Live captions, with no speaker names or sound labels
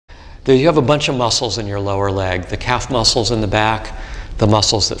There you have a bunch of muscles in your lower leg. The calf muscles in the back, the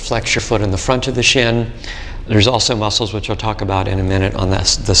muscles that flex your foot in the front of the shin. There's also muscles, which I'll talk about in a minute, on the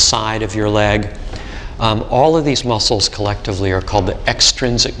side of your leg. All of these muscles collectively are called the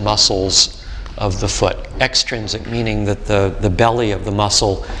extrinsic muscles of the foot. Extrinsic meaning that the belly of the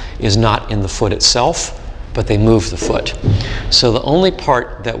muscle is not in the foot itself, but they move the foot. So the only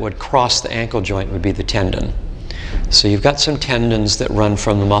part that would cross the ankle joint would be the tendon. So you've got some tendons that run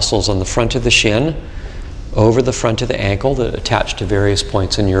from the muscles on the front of the shin over the front of the ankle that attach to various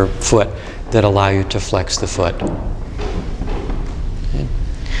points in your foot that allow you to flex the foot.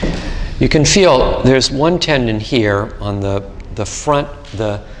 You can feel there's one tendon here on the front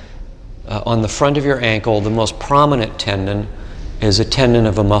of your ankle. The most prominent tendon is a tendon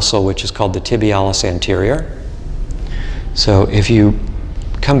of a muscle which is called the Tibialis Anterior. So if you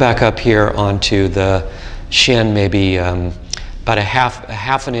come back up here onto the shin, maybe about a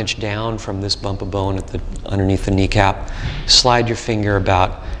half an inch down from this bump of bone underneath the kneecap, slide your finger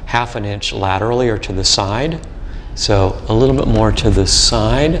about half an inch laterally or to the side. So a little bit more to the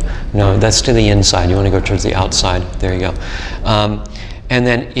side. No, that's to the inside. You want to go towards the outside. There you go. And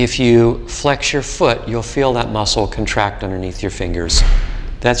then if you flex your foot, you'll feel that muscle contract underneath your fingers.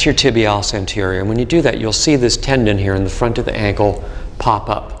 That's your tibialis anterior. And when you do that, you'll see this tendon here in the front of the ankle pop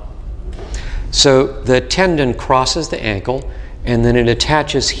up. So the tendon crosses the ankle, and then it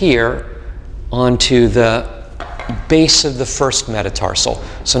attaches here onto the base of the first metatarsal.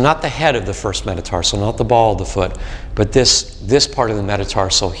 So not the head of the first metatarsal, not the ball of the foot, but this part of the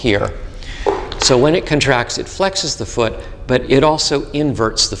metatarsal here. So when it contracts, it flexes the foot, but it also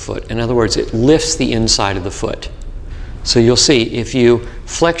inverts the foot. In other words, it lifts the inside of the foot. So you'll see if you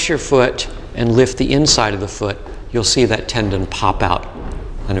flex your foot and lift the inside of the foot, you'll see that tendon pop out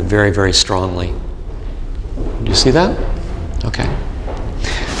kind of very, very strongly. Do you see that? Okay.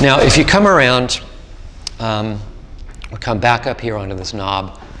 Now, if you come around, or come back up here onto this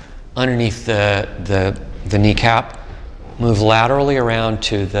knob, underneath the kneecap, move laterally around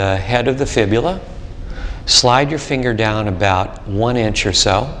to the head of the fibula, slide your finger down about 1 inch or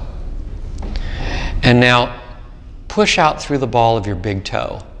so, and now push out through the ball of your big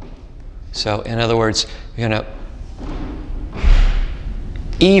toe. So in other words, you're going to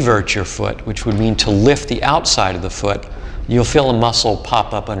evert your foot, which would mean to lift the outside of the foot. You'll feel a muscle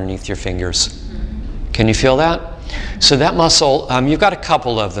pop up underneath your fingers. Can you feel that? So that muscle, you've got a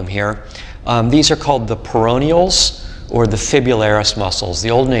couple of them here. These are called the peroneals or the fibularis muscles. The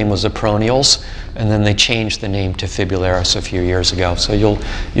old name was the peroneals, and then they changed the name to fibularis a few years ago. So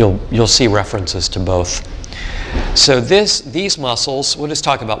you'll see references to both. So these muscles, we'll just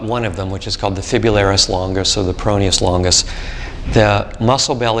talk about one of them, which is called the fibularis longus or the peroneus longus. The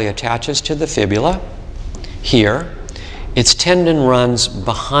muscle belly attaches to the fibula here. Its tendon runs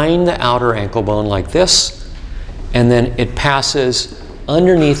behind the outer ankle bone like this, and then it passes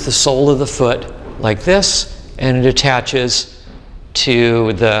underneath the sole of the foot like this, and it attaches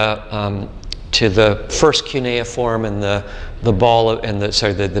to the first cuneiform and the ball of, and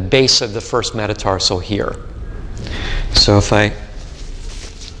the base of the first metatarsal here. So if I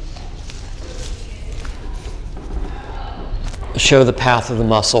show the path of the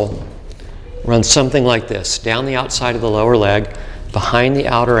muscle, runs something like this, down the outside of the lower leg, behind the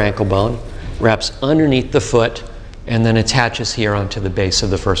outer ankle bone, wraps underneath the foot, and then attaches here onto the base of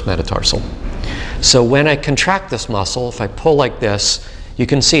the first metatarsal. So when I contract this muscle, if I pull like this, you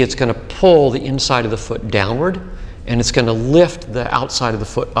can see it's going to pull the inside of the foot downward, and it's going to lift the outside of the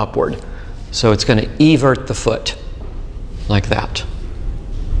foot upward. So it's going to evert the foot like that.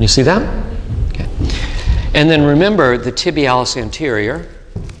 You see that? Okay. And then remember the tibialis anterior.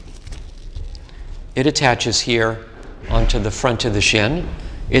 It attaches here onto the front of the shin.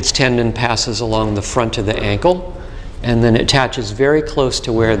 Its tendon passes along the front of the ankle, and then it attaches very close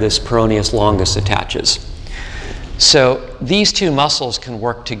to where this peroneus longus attaches. So these two muscles can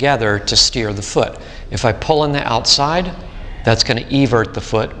work together to steer the foot. If I pull on the outside, that's going to evert the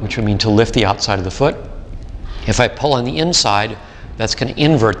foot, which would mean to lift the outside of the foot. If I pull on the inside, that's going to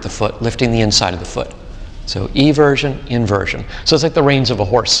invert the foot, lifting the inside of the foot. So eversion, inversion. So it's like the reins of a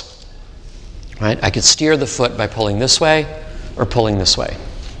horse. Right? I could steer the foot by pulling this way or pulling this way.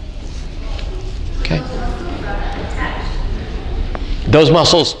 Okay? Those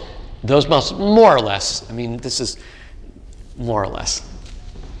muscles, more or less. I mean, this is more or less.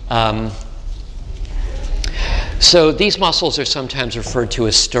 So these muscles are sometimes referred to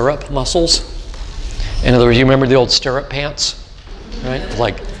as stirrup muscles. In other words, you remember the old stirrup pants, right?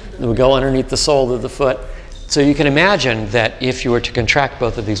 Like they would go underneath the sole of the foot. So you can imagine that if you were to contract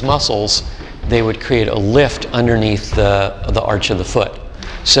both of these muscles, they would create a lift underneath the arch of the foot.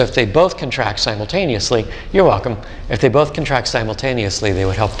 So if they both contract simultaneously, you're welcome. If they both contract simultaneously, they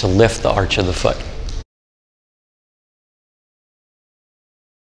would help to lift the arch of the foot.